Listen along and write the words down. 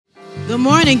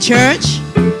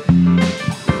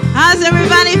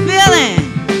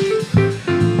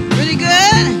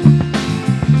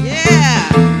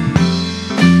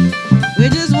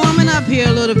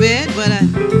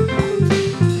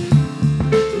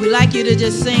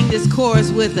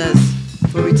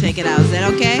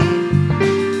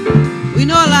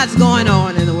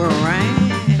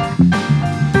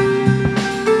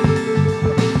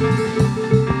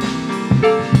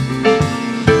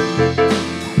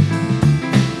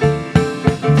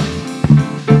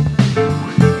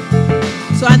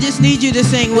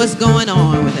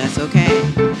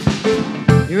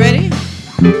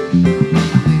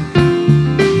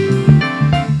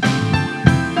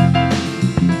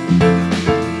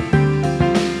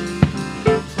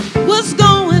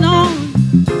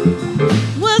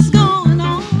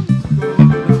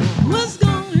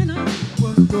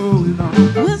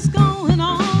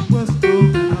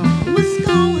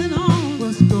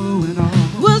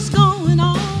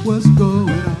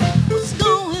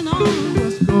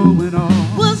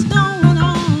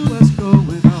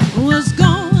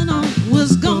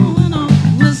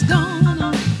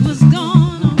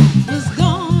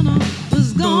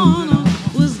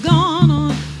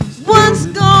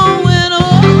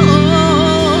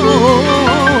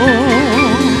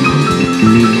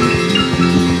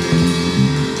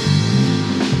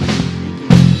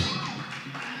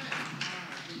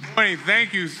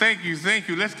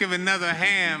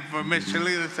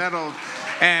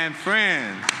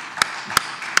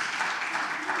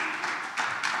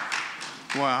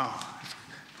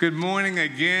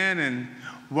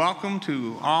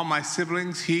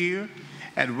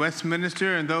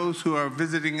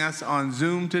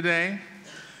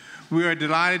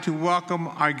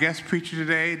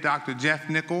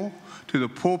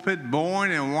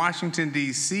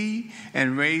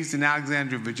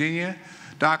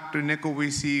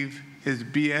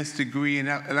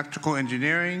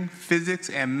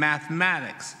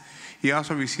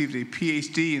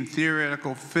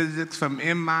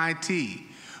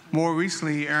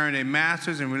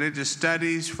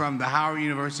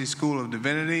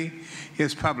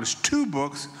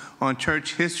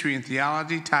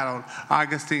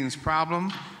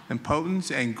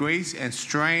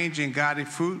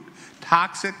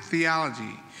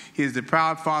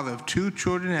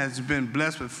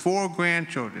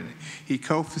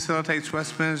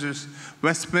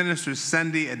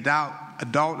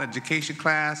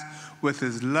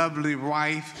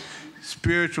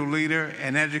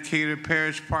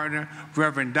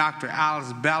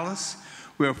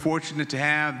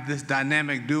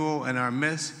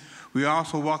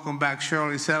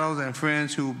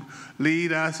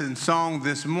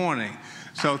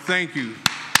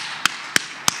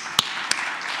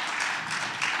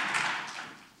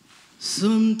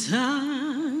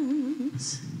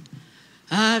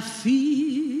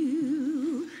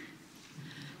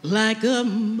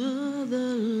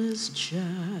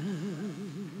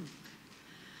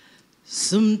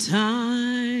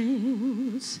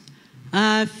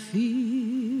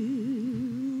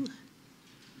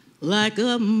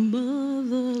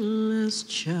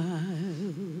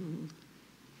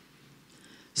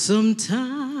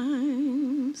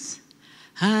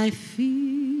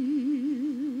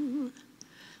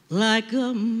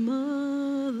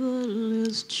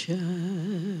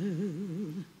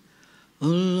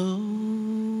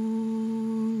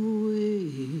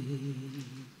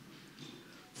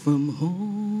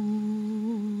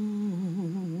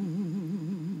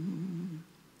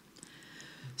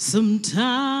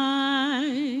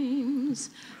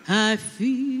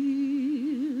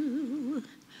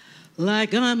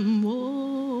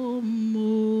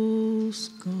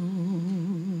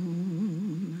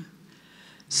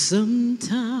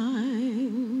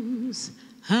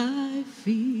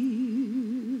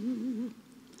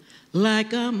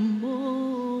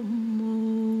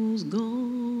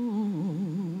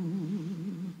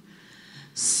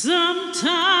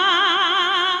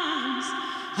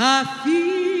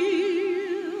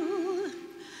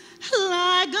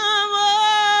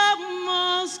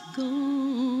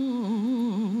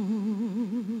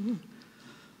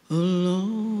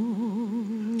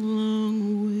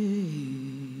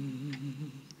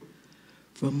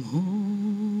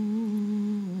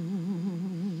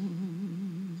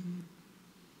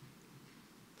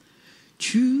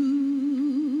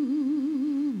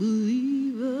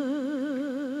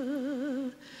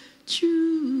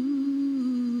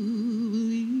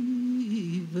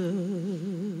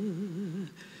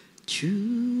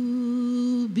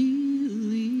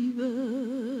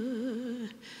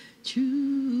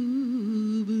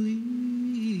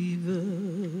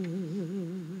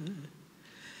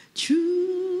True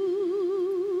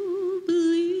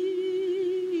believer,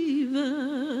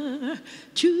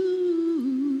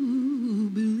 true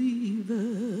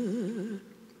believer,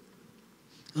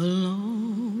 a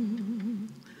long,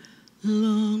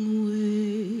 long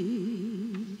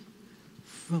way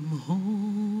from home.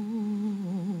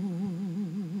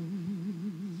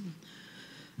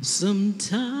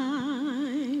 Sometimes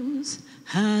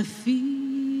I feel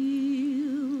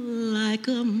like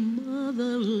a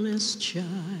motherless child.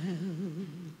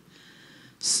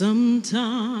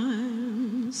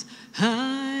 Sometimes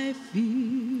I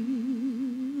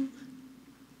feel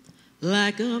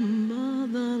like a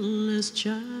motherless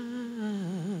child.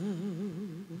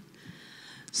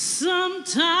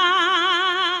 Sometimes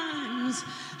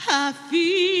I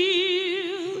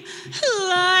feel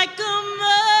like a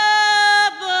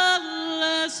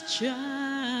motherless child.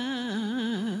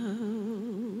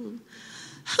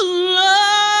 Long,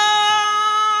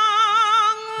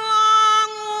 long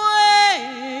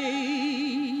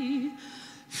way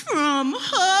from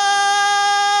home.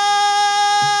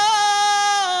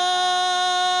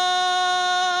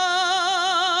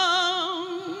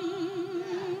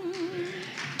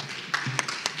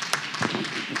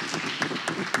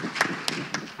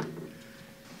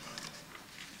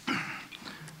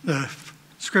 The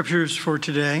scriptures for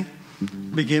today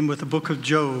begin with the book of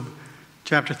Job,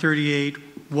 chapter 38,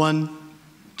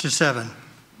 1-7.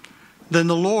 Then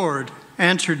the Lord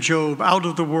answered Job out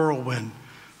of the whirlwind.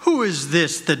 Who is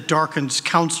this that darkens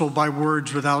counsel by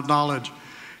words without knowledge?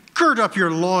 Gird up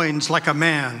your loins like a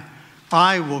man.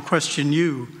 I will question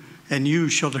you, and you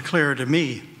shall declare to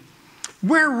me.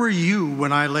 Where were you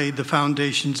when I laid the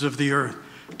foundations of the earth?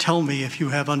 Tell me if you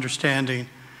have understanding.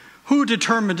 Who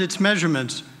determined its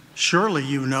measurements? Surely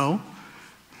you know.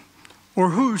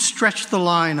 Or who stretched the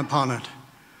line upon it?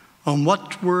 On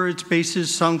what were its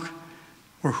bases sunk?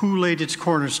 Or who laid its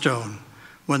cornerstone?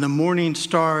 When the morning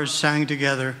stars sang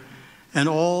together and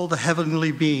all the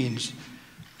heavenly beings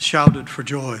shouted for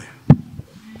joy.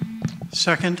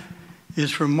 Second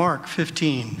is from Mark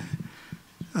 15,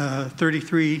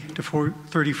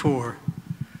 33-34.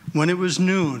 When it was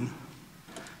noon,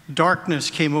 darkness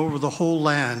came over the whole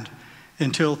land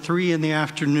until 3 in the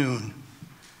afternoon.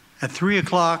 At 3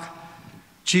 o'clock,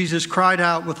 Jesus cried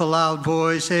out with a loud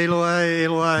voice, Eloi,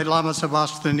 Eloi, lama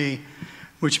sabachthani,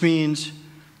 which means,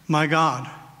 my God,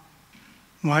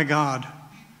 why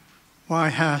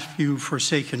have you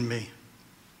forsaken me?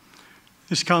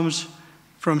 This comes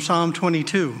from Psalm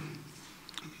 22.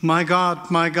 My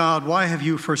God, why have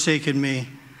you forsaken me?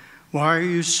 Why are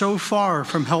you so far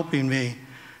from helping me,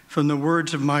 from the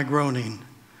words of my groaning?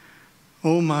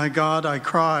 Oh my God, I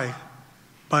cry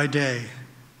by day,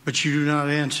 but you do not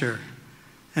answer,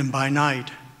 and by night,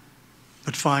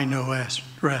 but find no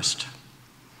rest.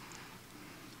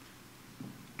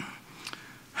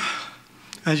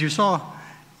 As you saw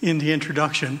in the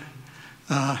introduction,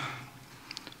 I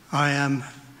am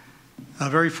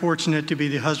very fortunate to be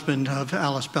the husband of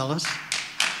Alice Bellis.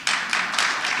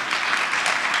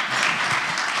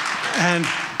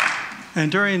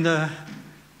 And during the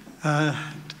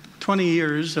 20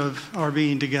 years of our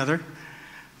being together,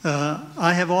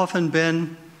 I have often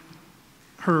been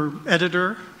her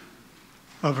editor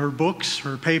of her books,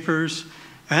 her papers,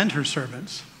 and her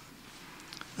sermons.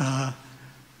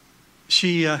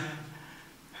 She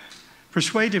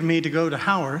persuaded me to go to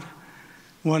Howard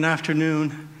one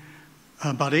afternoon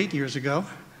about 8 years ago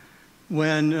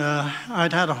when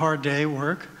I'd had a hard day at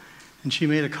work, and she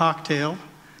made a cocktail,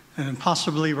 and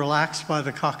possibly relaxed by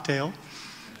the cocktail,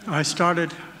 I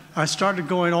started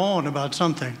going on about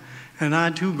something, and I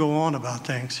too go on about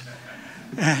things.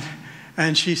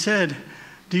 And she said,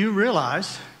 do you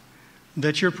realize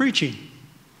that you're preaching?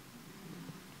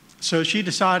 So she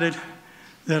decided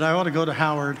that I ought to go to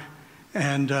Howard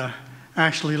and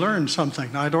actually learn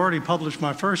something. I'd already published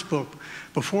my first book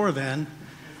before then,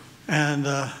 and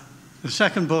the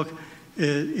second book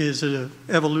is an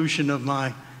evolution of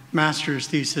my master's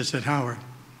thesis at Howard.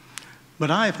 But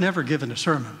I have never given a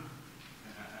sermon.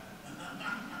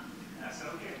 That's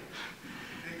okay.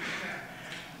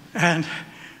 And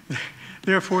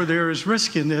therefore there is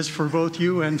risk in this for both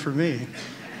you and for me.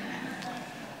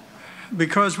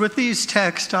 Because with these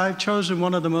texts, I've chosen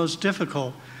one of the most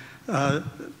difficult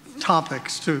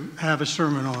topics to have a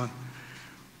sermon on.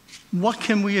 What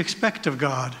can we expect of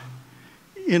God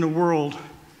in a world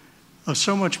of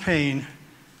so much pain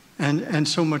and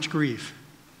so much grief?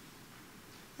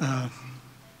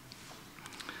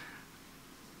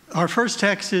 Our first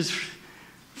text is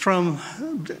from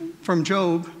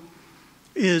Job,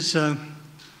 is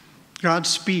God's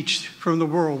speech from the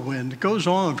whirlwind. It goes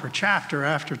on for chapter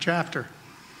after chapter.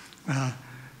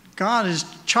 God is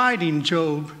chiding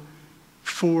Job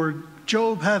for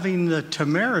Job having the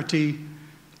temerity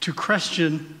to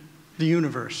question the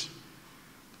universe,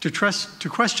 to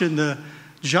question the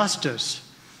justice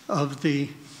of the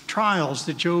trials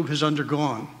that Job has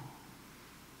undergone.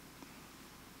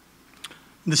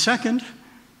 The second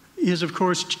is, of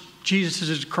course,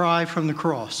 Jesus' cry from the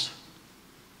cross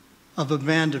of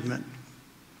abandonment.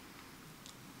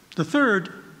 The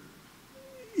third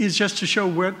is just to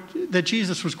show that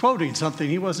Jesus was quoting something.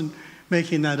 He wasn't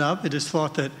making that up. It is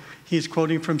thought that he's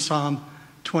quoting from Psalm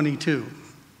 22,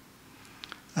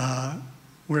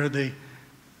 where the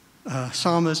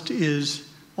psalmist is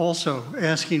also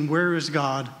asking, "Where is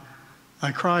God?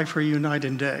 I cry for you night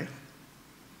and day."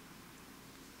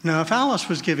 Now, if Alice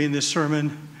was giving this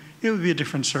sermon, it would be a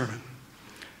different sermon.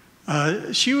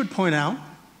 She would point out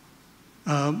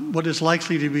what is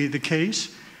likely to be the case,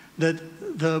 that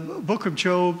the book of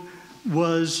Job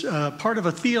was part of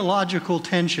a theological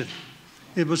tension.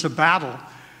 It was a battle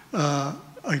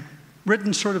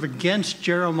written sort of against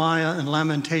Jeremiah and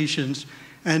Lamentations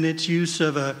and its use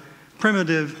of a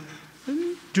primitive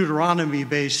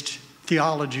Deuteronomy-based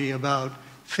theology about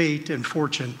fate and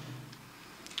fortune.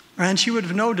 And she would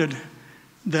have noted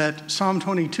that Psalm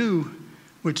 22,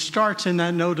 which starts in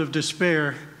that note of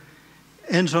despair,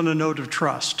 ends on a note of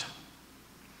trust.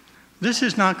 This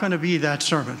is not going to be that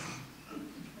sermon.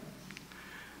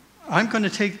 I'm going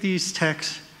to take these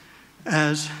texts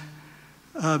as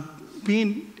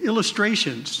being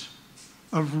illustrations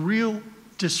of real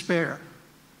despair.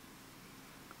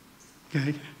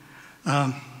 Okay?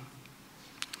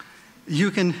 You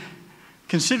can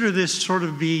consider this sort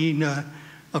of being a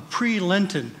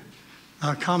pre-Lenten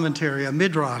commentary, a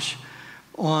midrash,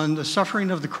 on the suffering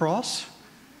of the cross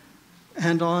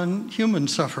and on human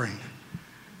suffering.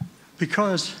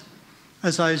 Because,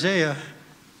 as Isaiah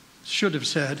should have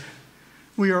said,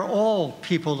 we are all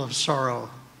people of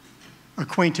sorrow,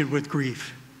 acquainted with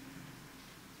grief.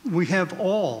 We have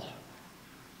all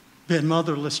been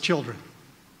motherless children.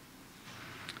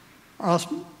 I'm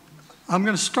going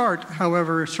to start,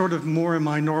 however, sort of more in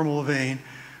my normal vein,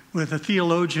 with a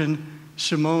theologian,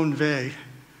 Simone Weil,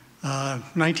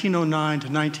 1909 to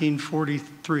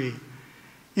 1943.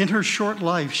 In her short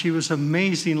life, she was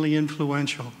amazingly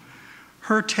influential.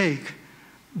 Her take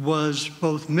was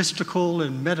both mystical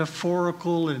and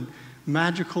metaphorical and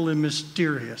magical and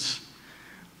mysterious.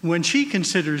 When she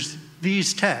considers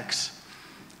these texts,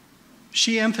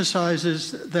 she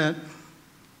emphasizes that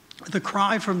the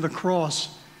cry from the cross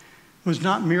was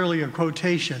not merely a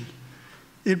quotation.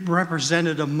 It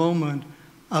represented a moment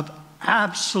of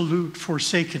absolute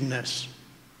forsakenness.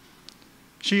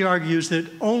 She argues that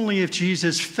only if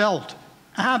Jesus felt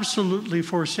absolutely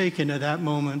forsaken at that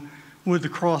moment would the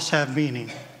cross have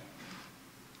meaning.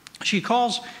 She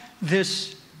calls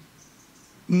this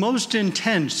most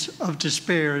intense of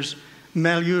despairs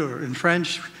malheur. In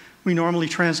French, we normally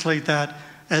translate that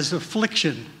as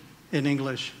affliction in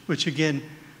English, which again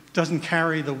doesn't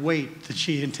carry the weight that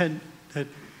she intended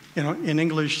in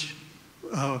English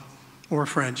or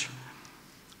French.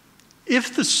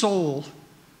 If the soul,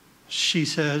 she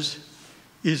says,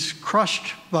 is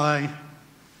crushed by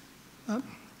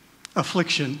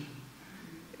affliction,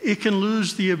 it can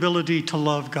lose the ability to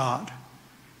love God,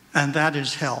 and that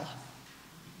is hell.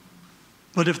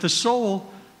 But if the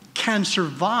soul can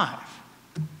survive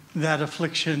that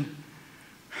affliction,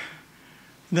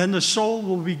 then the soul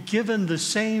will be given the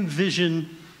same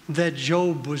vision that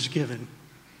Job was given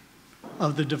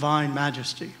of the divine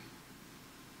majesty.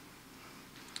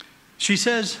 She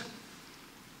says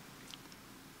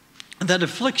that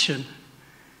affliction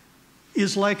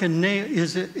is like an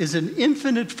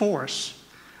infinite force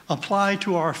applied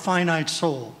to our finite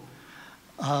soul,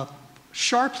 a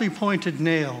sharply pointed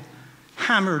nail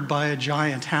hammered by a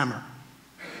giant hammer.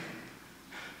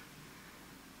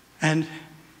 And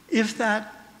if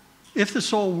the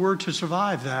soul were to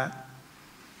survive that,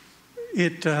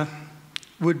 it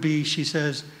would be, she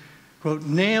says, quote,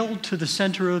 nailed to the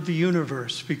center of the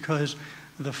universe, because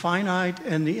the finite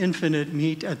and the infinite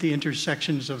meet at the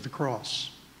intersections of the cross.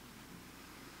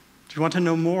 If you want to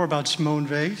know more about Simone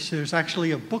Weil, there's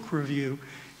actually a book review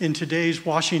in today's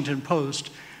Washington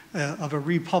Post of a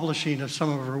republishing of some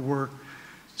of her work.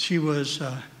 She was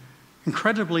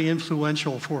incredibly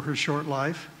influential for her short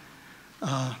life,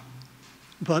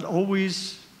 but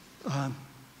always a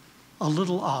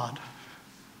little odd.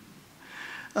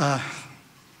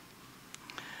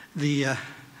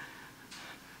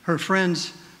 Her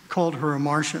friends called her a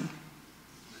Martian.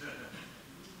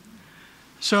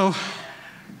 So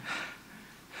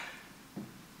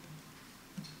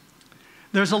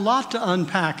There's a lot to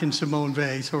unpack in Simone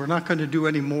Weil, so we're not going to do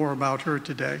any more about her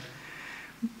today.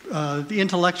 The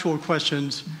intellectual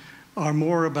questions are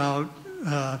more about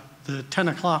the 10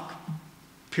 o'clock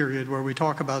period where we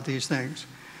talk about these things.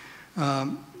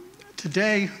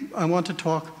 Today, I want to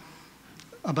talk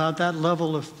about that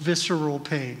level of visceral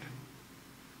pain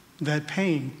that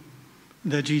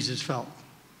Jesus felt,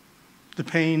 the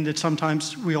pain that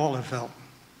sometimes we all have felt.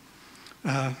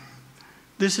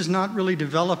 This is not really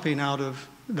developing out of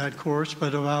that course,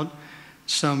 but about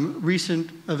some recent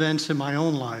events in my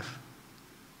own life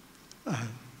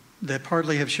that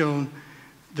partly have shown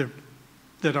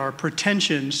that our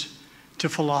pretensions to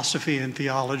philosophy and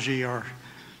theology are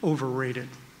overrated.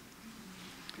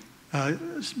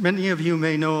 Many of you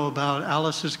may know about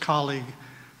Alice's colleague,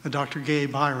 Dr. Gay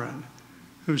Byron,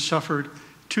 who suffered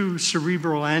 2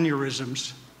 cerebral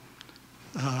aneurysms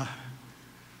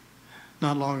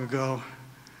not long ago.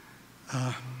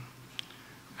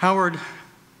 Howard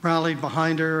rallied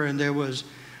behind her, and there was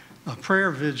a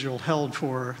prayer vigil held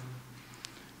for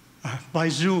her, by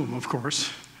Zoom, of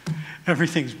course.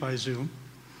 Everything's by Zoom.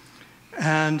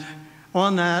 And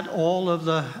on that, all of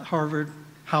the Howard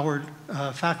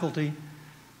faculty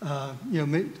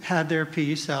had their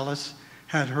piece. Alice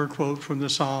had her quote from the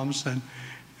Psalms, and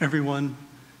everyone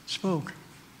spoke.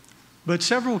 But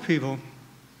several people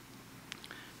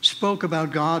spoke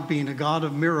about God being a God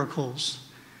of miracles,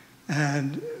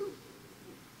 and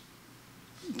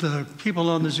the people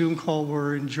on the Zoom call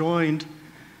were enjoined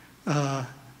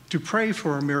to pray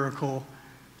for a miracle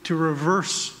to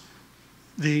reverse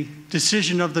the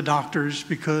decision of the doctors,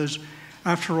 because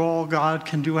after all, God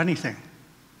can do anything.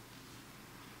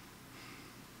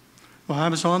 Well, I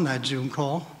was on that Zoom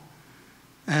call,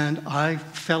 and I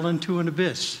fell into an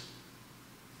abyss.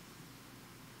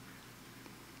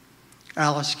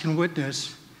 Alice can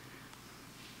witness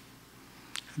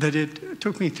that it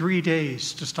took me 3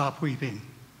 days to stop weeping,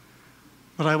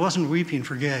 but I wasn't weeping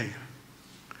for Gay.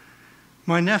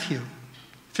 My nephew,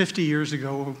 50 years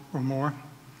ago or more,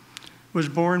 was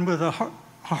born with a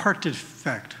heart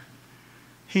defect.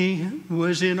 He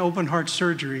was in open heart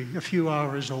surgery a few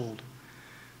hours old.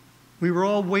 We were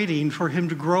all waiting for him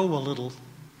to grow a little,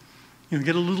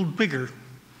 get a little bigger,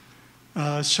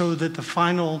 so that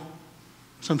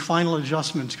some final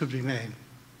adjustments could be made.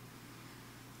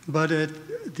 But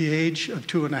at the age of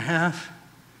 2.5,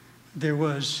 there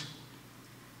was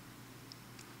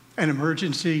an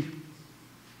emergency,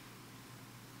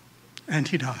 and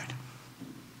he died.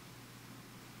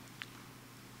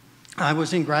 I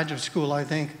was in graduate school, I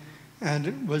think,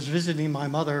 and was visiting my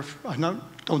mother. I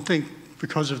don't think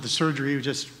because of the surgery,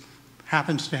 just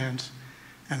happenstance.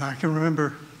 And I can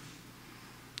remember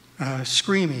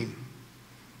screaming.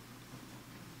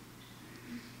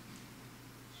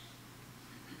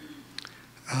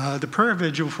 The prayer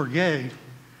vigil for Gay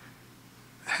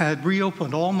had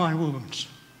reopened all my wounds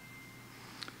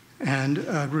and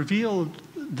revealed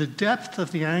the depth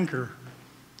of the anger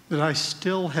that I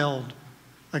still held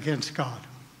against God.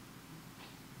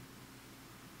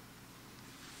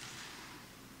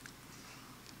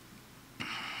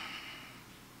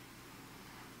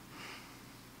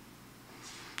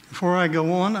 Before I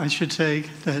go on, I should say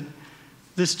that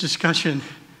this discussion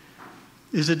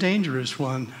is a dangerous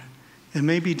one. It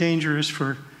may be dangerous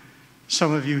for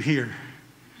some of you here.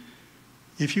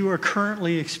 If you are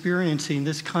currently experiencing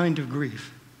this kind of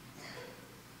grief,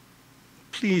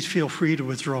 please feel free to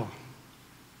withdraw.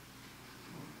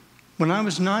 When I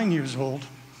was 9 years old,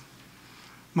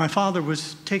 my father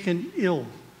was taken ill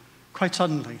quite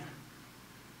suddenly.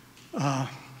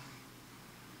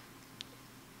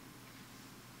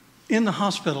 In the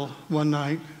hospital one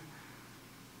night,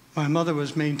 my mother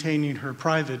was maintaining her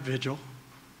private vigil,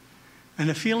 and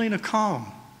a feeling of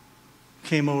calm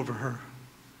came over her.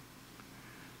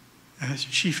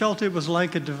 She felt it was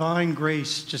like a divine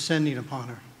grace descending upon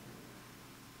her.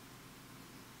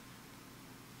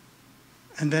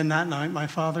 And then that night, my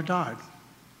father died.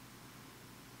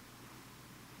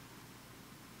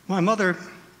 My mother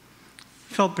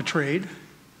felt betrayed,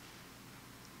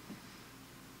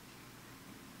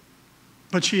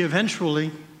 but she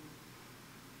eventually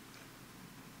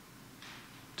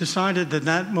decided that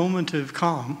that moment of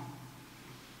calm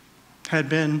had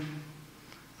been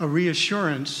a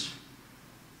reassurance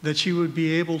that she would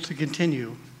be able to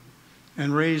continue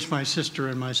and raise my sister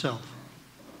and myself.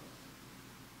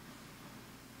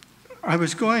 I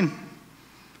was going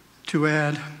to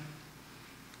add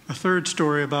a third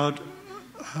story about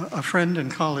a friend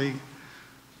and colleague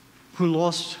who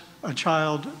lost a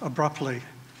child abruptly,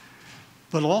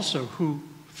 but also who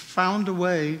found a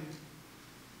way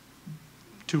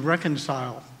to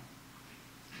reconcile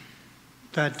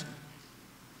that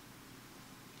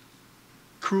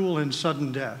cruel and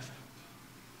sudden death.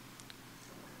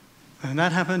 And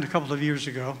that happened a couple of years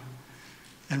ago.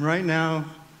 And right now,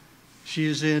 she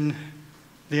is in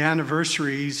the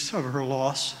anniversaries of her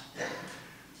loss.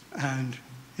 And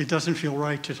it doesn't feel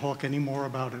right to talk anymore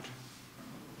about it,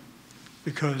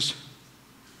 because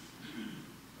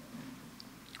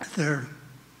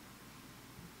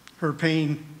her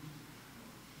pain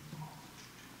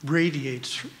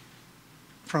radiates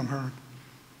from her,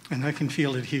 and I can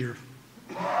feel it here.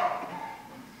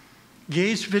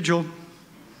 Gay's vigil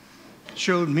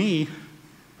showed me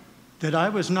that I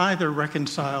was neither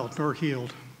reconciled nor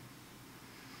healed.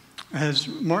 As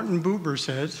Martin Buber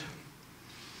says,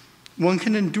 one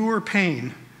can endure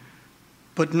pain,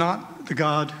 but not the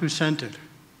God who sent it.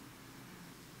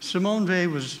 Simone Weil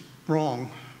was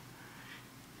wrong.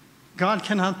 God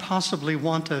cannot possibly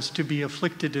want us to be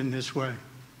afflicted in this way.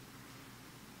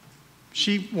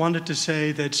 She wanted to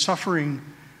say that suffering,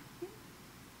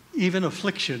 even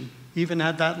affliction, even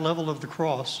at that level of the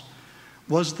cross,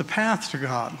 was the path to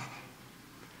God.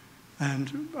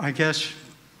 And I guess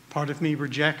part of me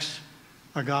rejects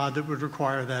a God that would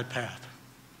require that path.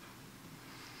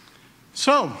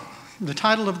 So, the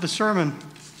title of the sermon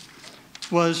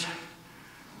was,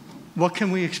 "What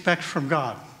Can We Expect from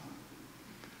God?"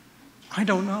 I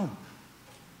don't know.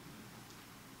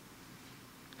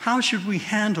 How should we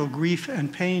handle grief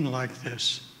and pain like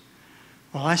this?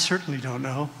 Well, I certainly don't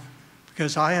know,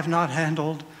 because I have not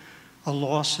handled a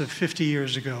loss of 50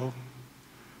 years ago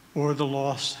or the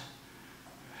loss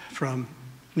from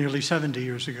nearly 70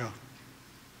 years ago.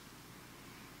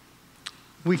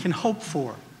 We can hope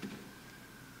for,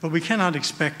 but we cannot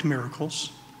expect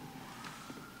miracles.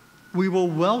 We will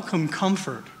welcome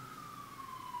comfort,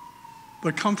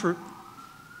 but comfort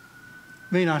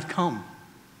may not come.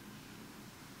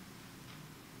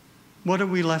 What are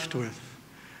we left with?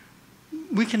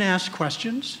 We can ask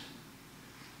questions.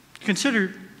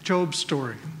 Consider Job's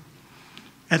story.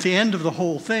 At the end of the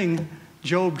whole thing,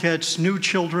 Job gets new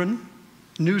children,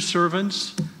 new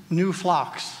servants, new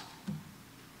flocks.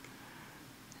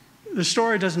 The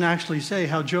story doesn't actually say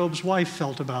how Job's wife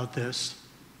felt about this,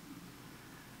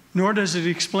 nor does it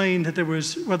explain that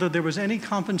whether there was any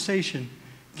compensation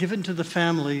given to the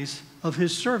families of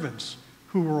his servants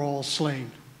who were all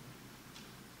slain.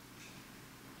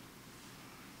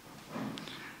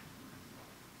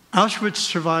 Auschwitz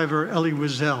survivor Elie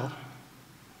Wiesel,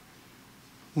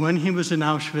 when he was in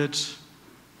Auschwitz,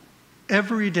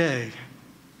 every day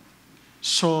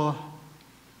saw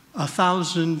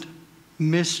 1,000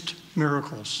 missed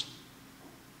miracles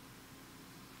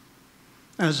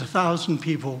as 1,000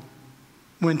 people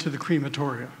went to the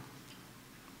crematoria.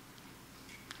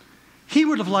 He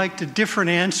would have liked a different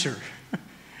answer,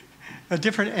 a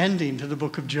different ending to the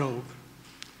book of Job.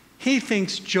 He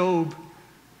thinks Job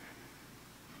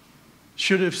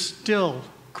should have still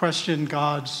questioned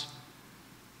God's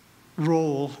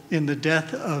role in the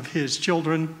death of his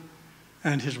children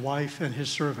and his wife and his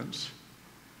servants.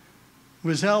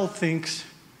 Wiesel thinks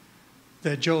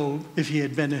that Job, if he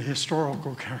had been a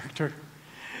historical character,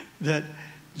 that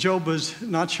Job was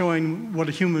not showing what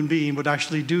a human being would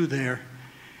actually do there.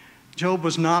 Job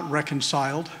was not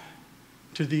reconciled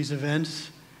to these events,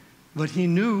 but he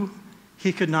knew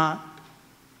he could not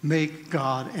make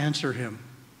God answer him.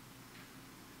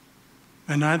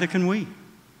 And neither can we.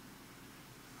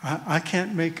 I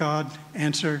can't make God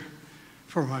answer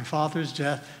for my father's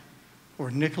death, or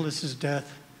Nicholas's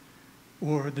death,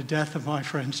 or the death of my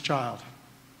friend's child.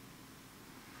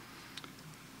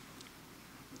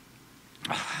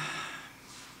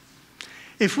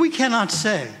 If we cannot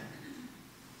say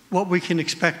what we can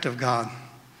expect of God,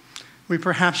 we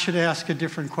perhaps should ask a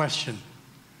different question.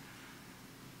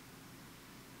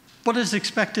 What is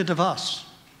expected of us?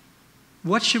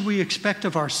 What should we expect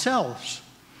of ourselves?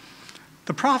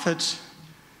 The prophets,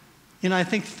 I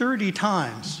think 30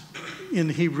 times in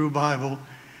the Hebrew Bible,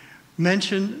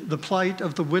 mention the plight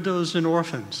of the widows and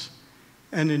orphans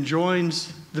and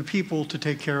enjoins the people to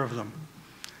take care of them.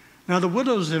 Now, the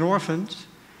widows and orphans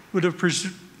would have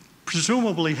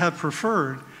presumably have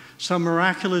preferred some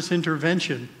miraculous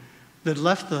intervention that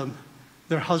left them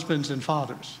their husbands and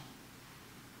fathers.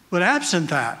 But absent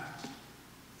that,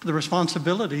 the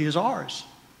responsibility is ours,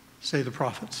 say the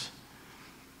prophets.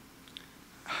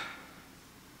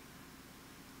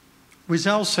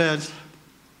 Wiesel said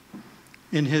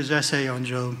in his essay on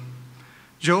Job,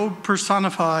 Job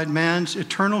personified man's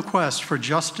eternal quest for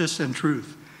justice and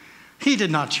truth. He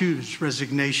did not choose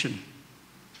resignation.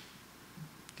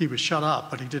 He was shut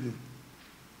up, but he didn't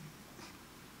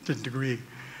agree.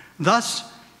 Thus,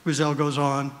 Wiesel goes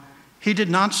on, He did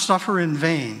not suffer in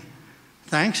vain.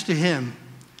 Thanks to him,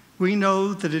 we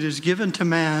know that it is given to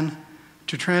man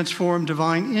to transform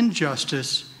divine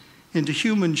injustice into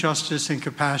human justice and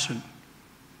compassion.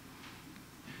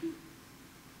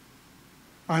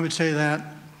 I would say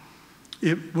that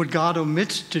what God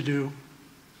omits to do,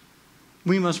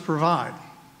 we must provide.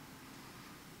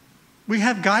 We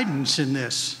have guidance in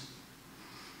this.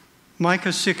 Micah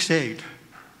 6:8.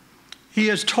 He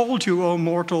has told you, O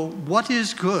mortal, what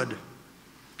is good,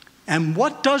 and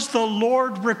what does the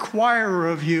Lord require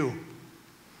of you?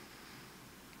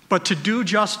 But to do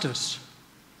justice,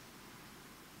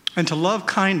 and to love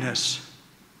kindness,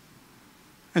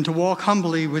 and to walk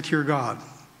humbly with your God.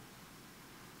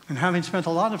 And having spent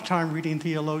a lot of time reading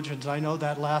theologians, I know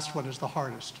that last one is the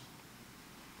hardest.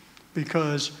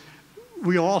 Because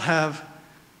we all have,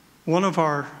 one of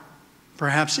our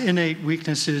perhaps innate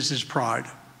weaknesses is pride.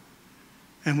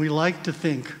 And we like to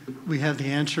think we have the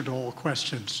answer to all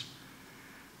questions.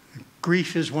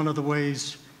 Grief is one of the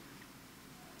ways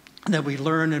that we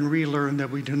learn and relearn that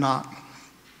we do not.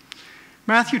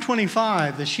 Matthew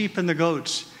 25, the sheep and the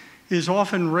goats, is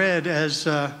often read as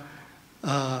an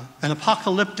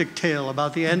apocalyptic tale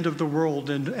about the end of the world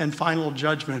and final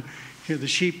judgment. Here, the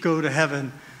sheep go to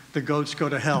heaven, the goats go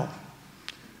to hell.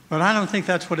 But I don't think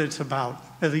that's what it's about,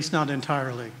 at least not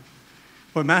entirely.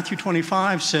 What Matthew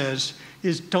 25 says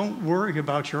is don't worry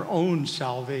about your own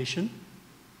salvation.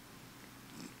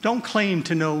 Don't claim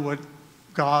to know what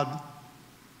God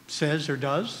says or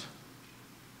does,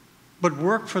 but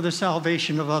work for the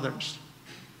salvation of others.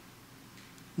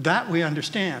 That we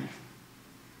understand,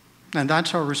 and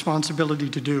that's our responsibility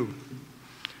to do.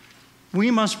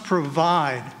 We must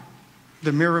provide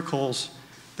the miracles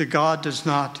that God does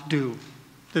not do,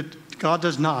 that God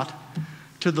does not,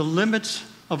 to the limits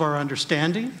of our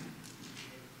understanding,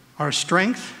 our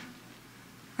strength,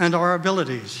 and our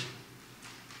abilities.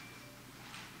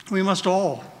 We must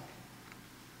all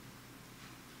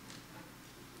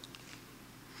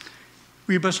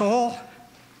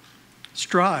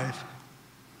strive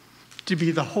to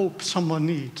be the hope someone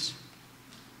needs.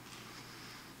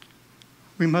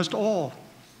 We must all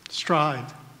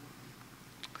strive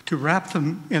to wrap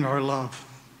them in our love.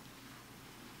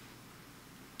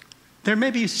 There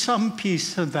may be some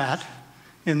piece of that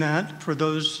in that for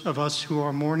those of us who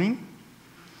are mourning,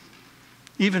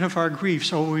 even if our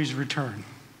griefs always return.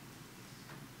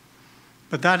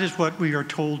 But that is what we are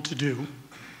told to do,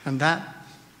 and that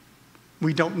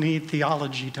we don't need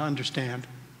theology to understand.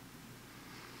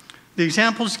 The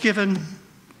examples given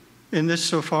in this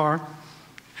so far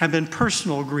have been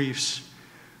personal griefs,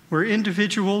 where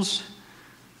individuals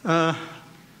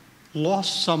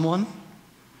lost someone,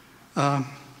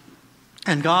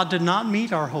 and God did not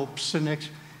meet our hopes and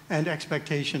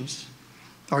expectations,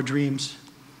 our dreams.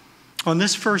 On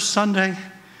this first Sunday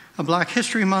of Black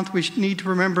History Month, we need to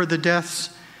remember the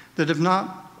deaths that have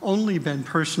not only been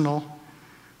personal,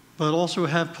 but also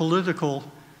have political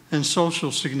and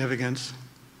social significance.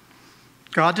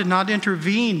 God did not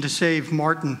intervene to save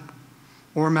Martin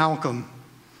or Malcolm,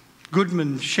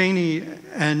 Goodman, Cheney,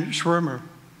 and Schwimmer,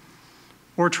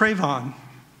 or Trayvon,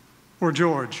 or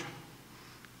George,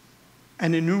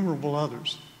 and innumerable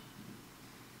others.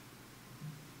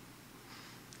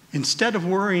 Instead of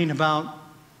worrying about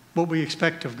what we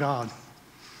expect of God,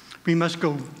 we must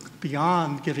go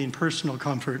beyond giving personal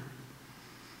comfort.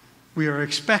 We are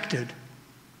expected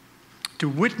to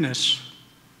witness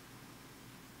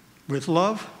with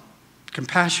love,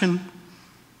 compassion,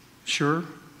 sure,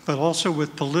 but also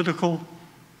with political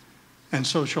and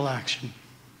social action.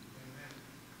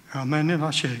 Amen and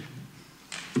Ashe.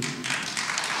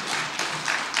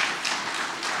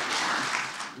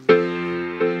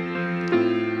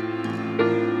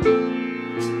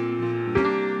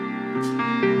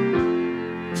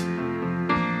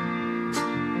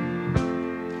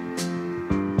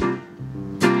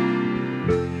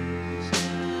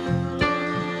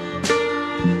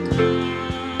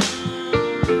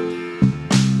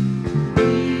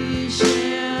 We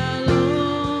shall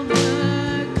overcome.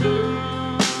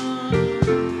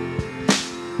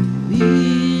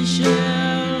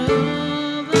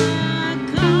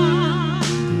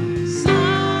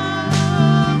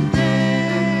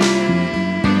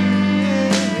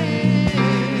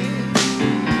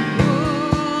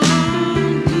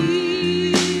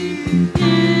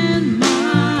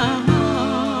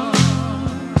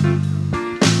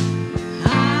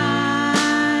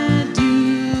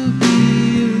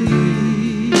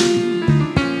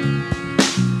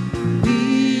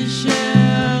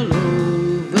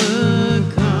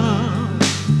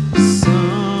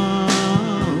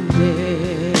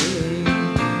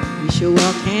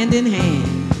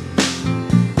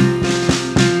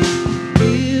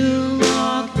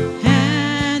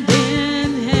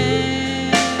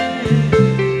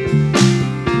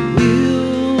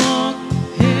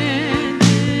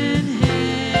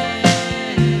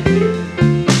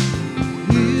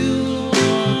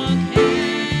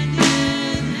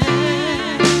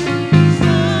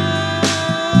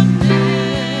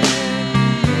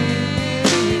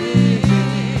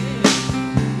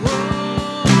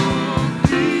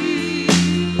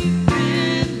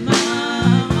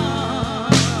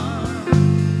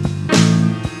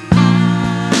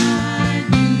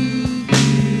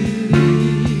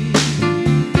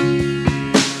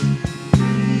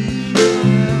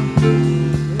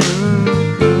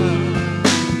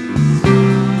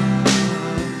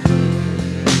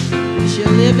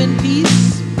 live in peace.